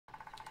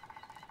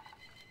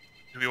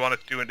Do we want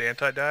to do an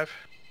anti-dive?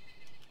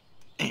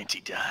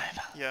 Anti-dive.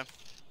 Yeah.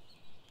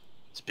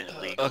 It's been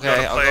illegal.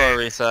 Okay, I'll go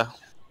Arisa. You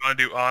want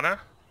to do Ana?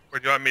 Or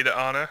do you want me to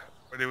Ana?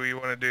 What do we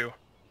want to do?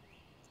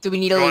 Do we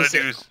need a want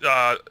to Lucy? do,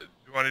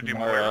 you want to do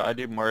Moira? I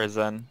do Moira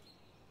Zen.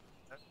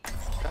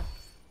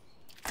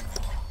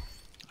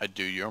 I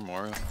do your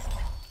Mora.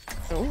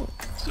 Oh.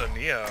 So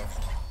Neo.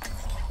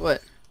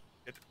 What?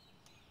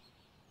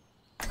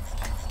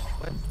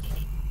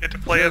 Get to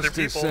play other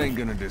people.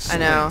 I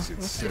know.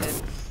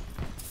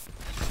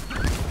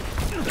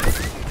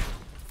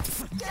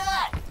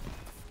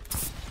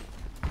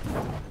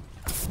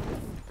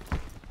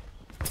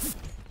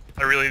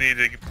 I really need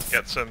to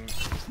get some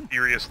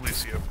serious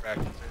Lucio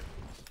practice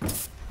in.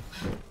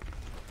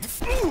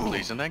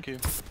 Please and thank you.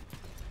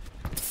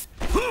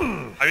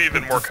 I'm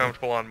even more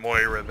comfortable on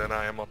Moira than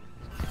I am on.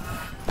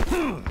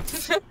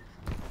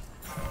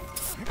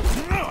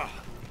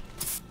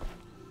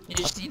 You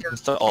just need I'm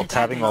still alt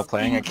tabbing while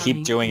playing. I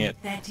keep doing it.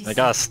 I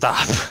gotta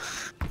stop.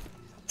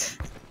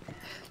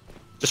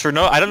 Just for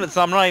no, I don't.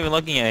 I'm not even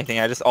looking at anything.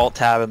 I just alt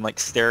tab and like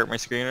stare at my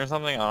screen or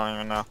something. I don't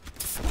even know.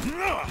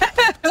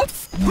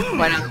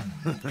 Why not?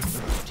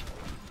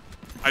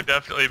 I've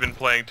definitely been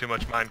playing too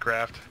much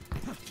Minecraft.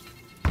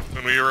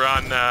 When we were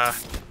on,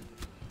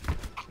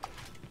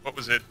 what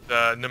was it,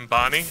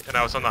 Nimbani, and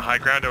I was on the high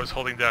ground, I was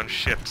holding down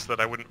ships that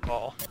I wouldn't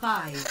fall.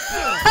 5, 4,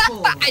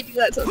 I do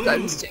that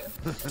sometimes too.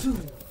 2,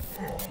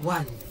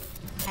 1.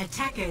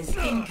 Attackers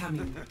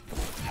incoming.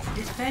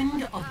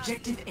 Defend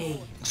objective A.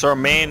 So our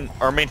main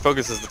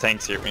focus is the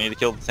tanks here. We need to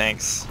kill the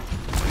tanks.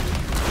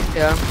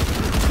 Yeah.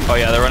 Oh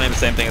yeah, they're running the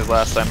same thing as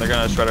last time. They're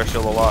gonna shred our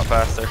shield a lot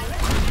faster.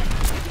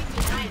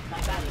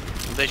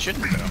 They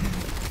shouldn't though.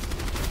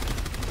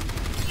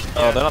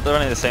 Oh, they're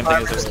running the same thing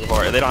as they were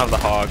before. They don't have the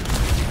hog.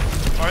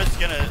 Mars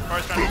trying to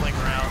blink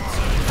around,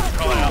 so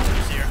call it out when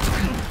you see her.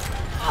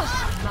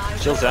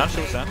 Shields down,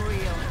 shields down.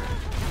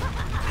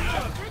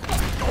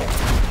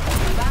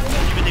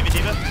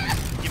 Diva.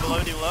 Diva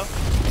low, Diva low.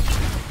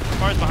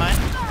 Mars behind.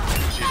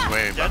 She's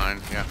way Dead. behind,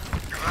 yeah.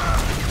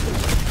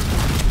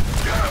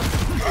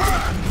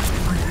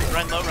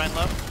 Run low, run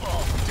low.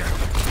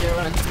 You're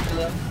running too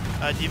low.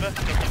 Diva,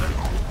 kill Diva.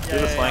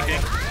 Diva's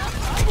flanking.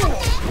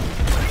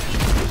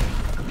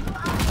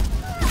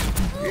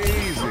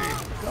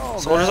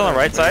 Soldiers on the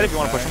right side if you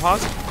want to push them, Hog.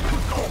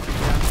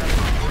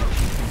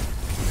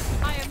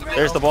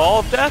 There's the ball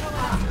of death.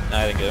 No,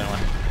 I didn't get it anyway.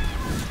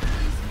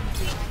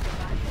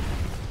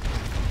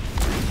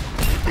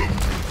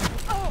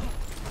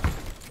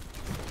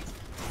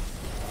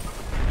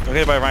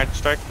 Okay, by right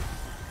strike.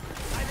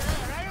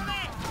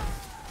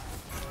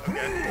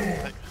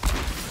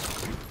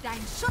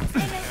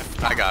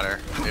 I got her.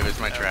 It was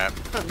my trap.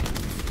 There's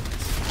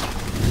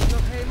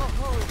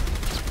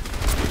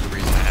a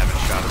reason I haven't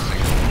shot a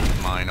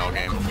single mine all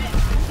game.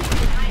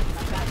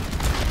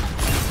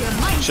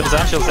 Shields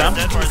down, shields down.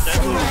 Dead, Mars dead.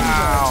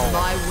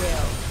 My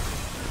will.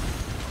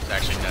 It's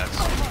actually nuts. I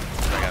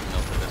got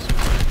milk for this.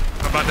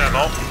 How about that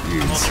ult?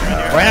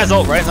 Right hand's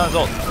ult, right hand's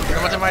ult.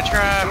 Come into my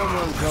trap!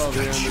 Where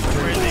is he?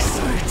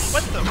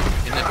 What the?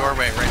 In the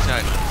doorway, right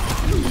side.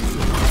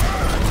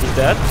 He's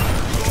dead.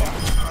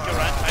 Go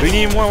Ryan. Do we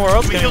need more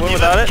worlds? Can we win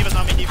without it? Diva's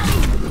on me, Diva.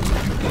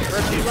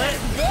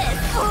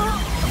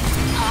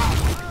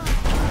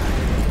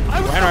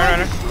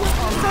 Ryan.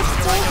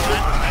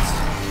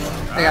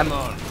 I got him.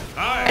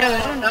 I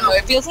don't know.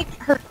 It feels like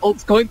her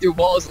ult's going through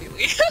walls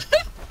lately.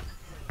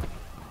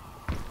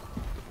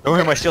 Don't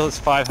worry, my shield has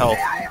 5 health.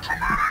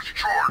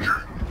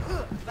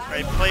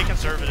 Right, play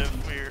conservative.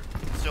 We're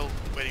still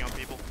waiting on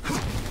people.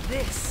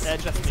 This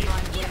Just me.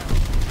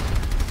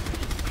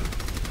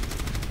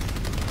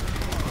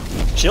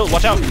 Shield,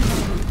 watch out!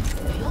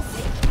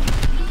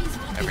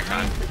 Every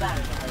time.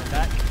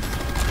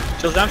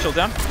 Shields down, shields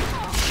down.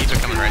 Keys are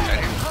coming right side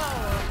here.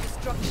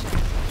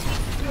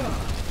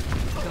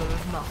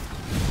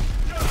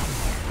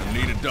 I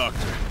need a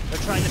doctor. They're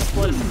trying to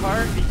split us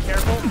apart. Be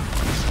careful.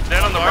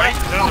 Dead on the right.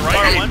 Dead on the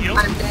right. One.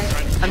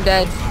 I'm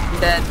dead. I'm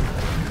dead.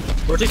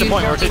 Rotate the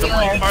point, rotate the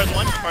point. Mars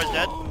one. Mars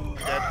dead.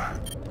 Dead.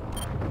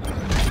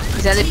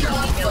 He's at it.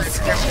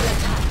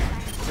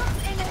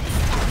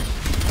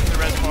 The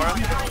res Mara.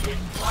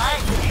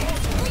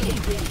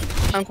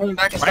 I'm coming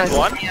back as Ryan's fast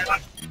one. as I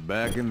can.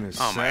 Back in the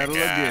Oh my saddle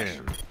gosh.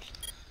 again.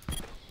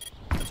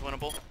 That's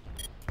winnable.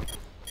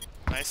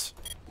 Nice.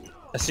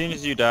 As soon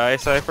as you die,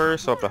 Cypher,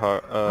 swap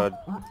to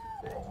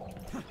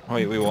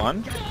wait, we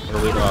won?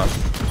 Or we lost?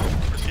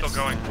 We're still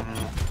going.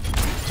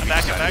 I'm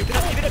back. I'm back. Keep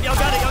it up. Y'all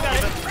got it. Y'all got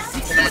it.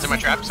 Someone's in my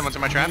trap, someone's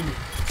in my trap.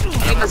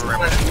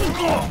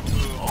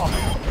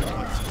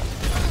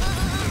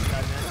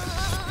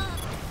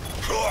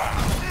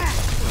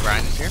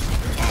 Ryan is here.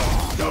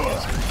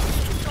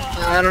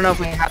 I don't know if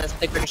we have this.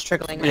 Like we're just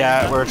trickling.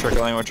 Yeah, we're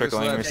trickling,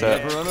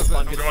 reset. We're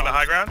going to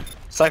high ground?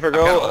 Cypher,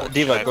 go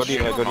Diva, go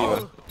Diva, go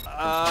Diva.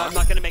 I'm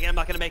not gonna make it. I'm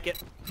not gonna make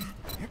it.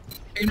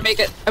 You're gonna make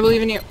it. I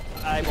believe in you.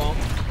 I won't.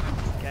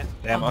 Okay.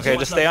 Damn, okay,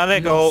 just stay on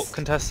it, go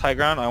contest high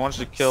ground. I want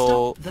you to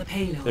kill the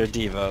payload. their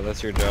Diva,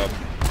 that's your job.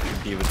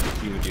 Diva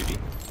duty.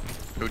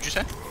 Who'd you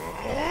say?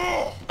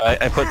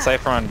 I put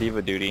Cypher on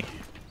Diva duty.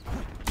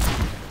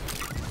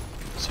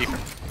 Seeper.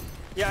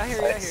 Yeah, I hear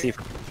you. I hear you.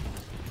 Cypher.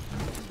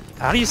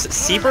 How do you say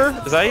Cypher?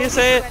 Is that how you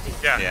say it?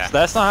 Yeah. Yeah.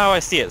 That's not how I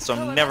see it, so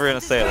I'm never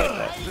gonna say it like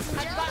that.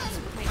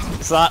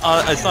 It's not.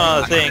 It's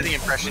not a I'm under the thing.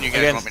 impression you guys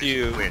against want me to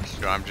you. switch,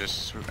 so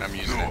I'm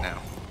using it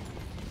now.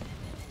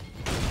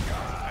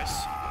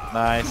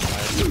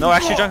 Nice. No,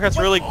 actually, Junkrat's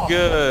really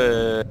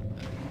good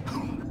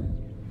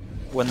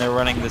when they're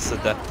running this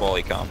death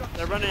volley comp.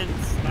 They're running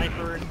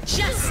sniper.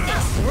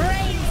 Justice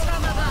reigns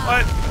from above.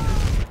 What?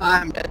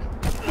 I'm dead.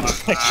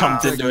 I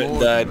jumped into it and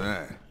died.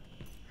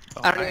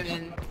 I don't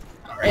even.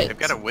 Alright. They've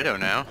got a Widow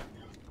now.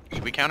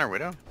 Should we counter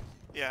Widow?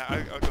 Yeah,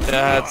 I'll go.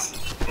 That's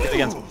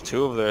against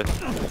two of their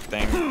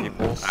thing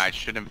people. I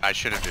should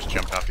have just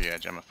jumped off the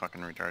edge. I'm a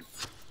fucking retard.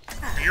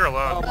 You're Oh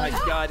alone. my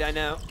god, I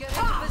know. Get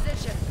into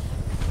position.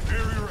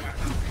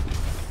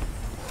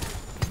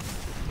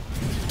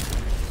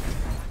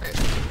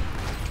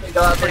 Can we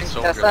go out there and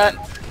Soul test go that? in.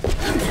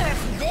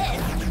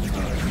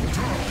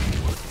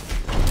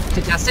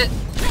 To test it?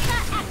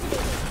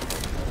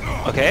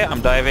 Okay,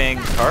 I'm diving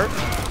cart.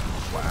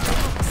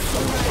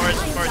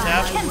 Forest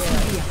half.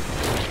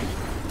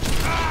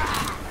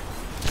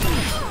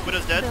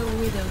 Widow's dead. The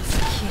widow's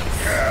kiss.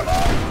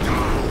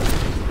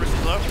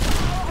 Versus low.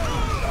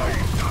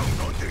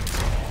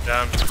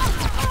 Down.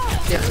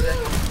 Yeah, we're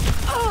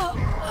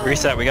dead.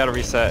 Reset. We gotta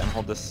reset and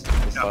hold this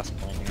last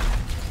point.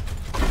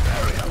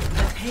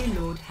 The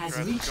payload has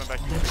Going reached back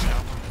to the the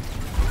now.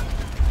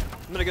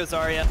 I'm gonna go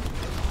Zarya.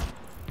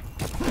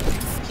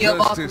 Heal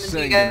ball coming Justice to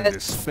you ain't gonna guys.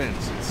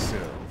 dispense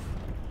itself.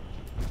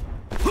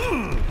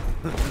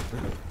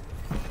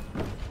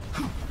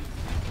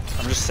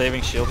 I'm just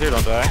saving shield here.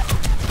 Don't die.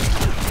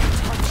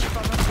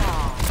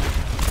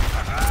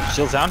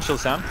 Shields down.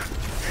 Shields down.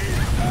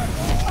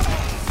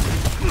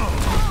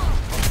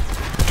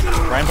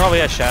 Ryan probably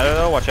has shadow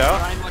though. Watch out.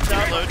 Ryan, watch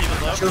out. Low,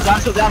 demon low. Shields down.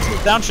 Shields down.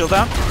 Shields down. Shield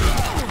down.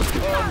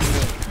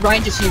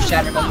 Ryan just used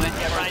Shatter, by the way.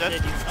 Yeah, Ryan Ryan dead.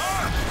 did use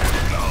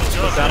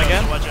Still down low,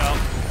 again? Watch out.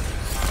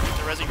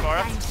 The Resi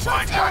Pharah.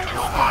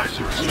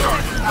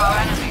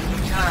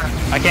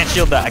 I can't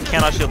shield that. I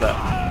cannot shield that.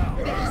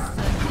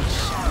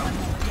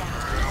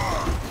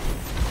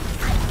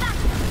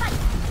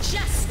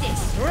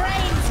 Justice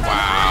reigns from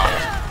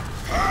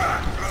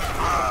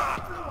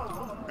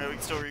Alright, we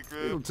can still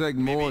It'll regroup. take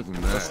more than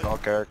That's that. all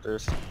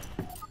characters.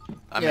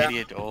 I'm Yeah.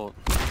 88 old.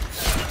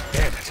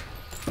 Damn it.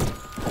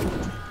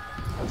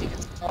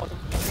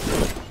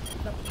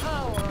 the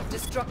power of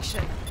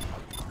destruction.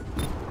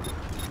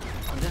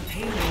 The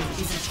payload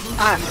is attached.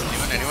 Ah,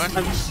 Anyone?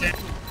 dead.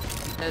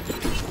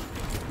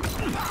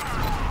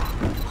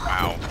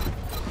 Wow.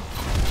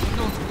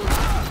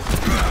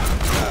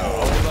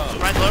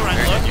 Ryan's low,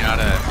 Ryan's low. You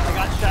gotta. I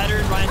got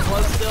shattered. Ryan's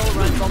low still.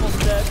 Ryan's almost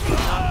dead.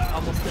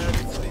 Almost dead.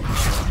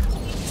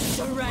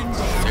 Surrender.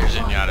 Their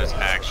Zenyatta's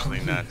actually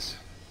nuts.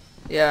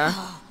 Yeah.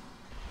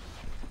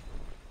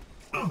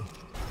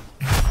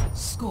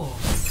 Score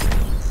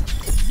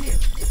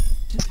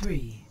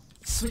 0-3.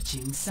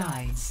 Switching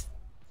sides.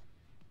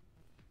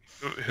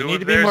 We need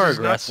to be more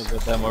aggressive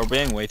with them. We're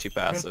being way too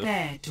passive.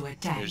 Prepare to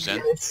attack. Here's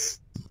Zen.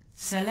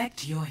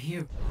 Select your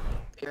hero.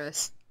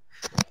 Purist.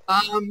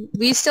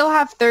 We still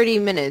have 30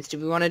 minutes. Do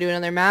we want to do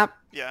another map?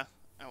 Yeah.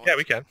 I will. Yeah,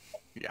 we can.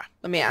 Yeah.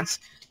 Let me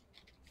ask.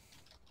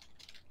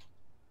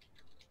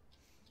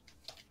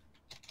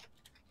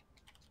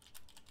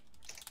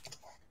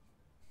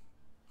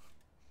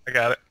 I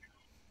got it.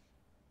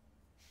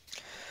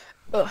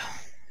 Ugh.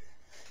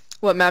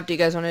 What map do you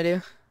guys want to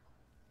do?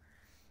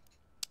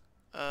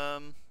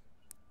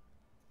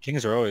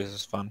 Kings are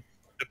always fun.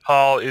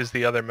 Nepal is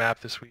the other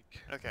map this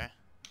week. Okay.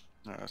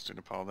 Alright, let's do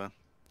Nepal then.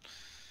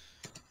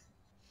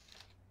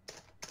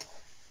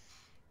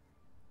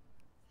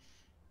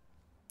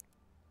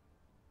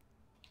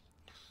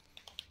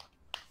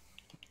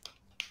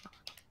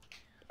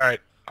 Alright,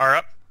 are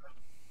up.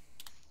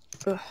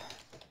 Ugh.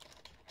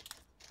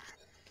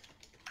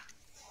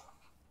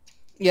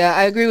 Yeah,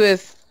 I agree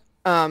with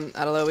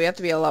Adelo. We have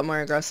to be a lot more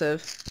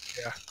aggressive.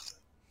 Yeah.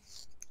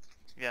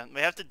 Yeah,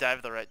 we have to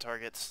dive the right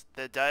targets.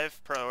 The dive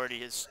priority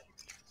is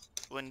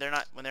when they're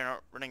not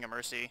running a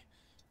mercy,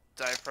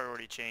 dive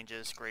priority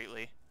changes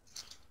greatly.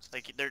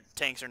 Like their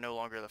tanks are no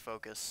longer the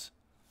focus.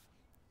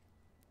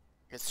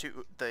 It's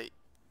who the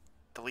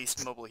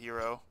least mobile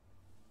hero.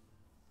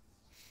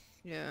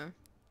 Yeah.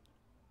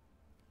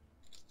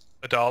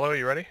 Adalo,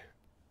 you ready?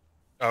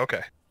 Oh,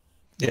 okay.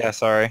 Yeah,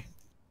 sorry.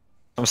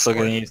 I'm still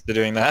getting used to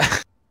doing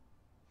that.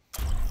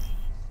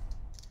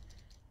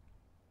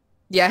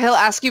 Yeah, he'll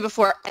ask you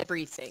before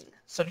everything.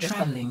 So just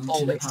Traveling to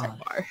always Nepal.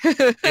 far.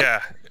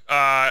 Yeah.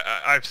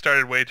 I've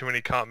started way too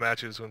many comp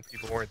matches when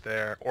people weren't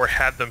there, or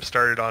had them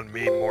started on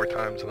me more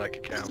times than I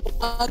could count.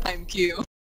 Time queue.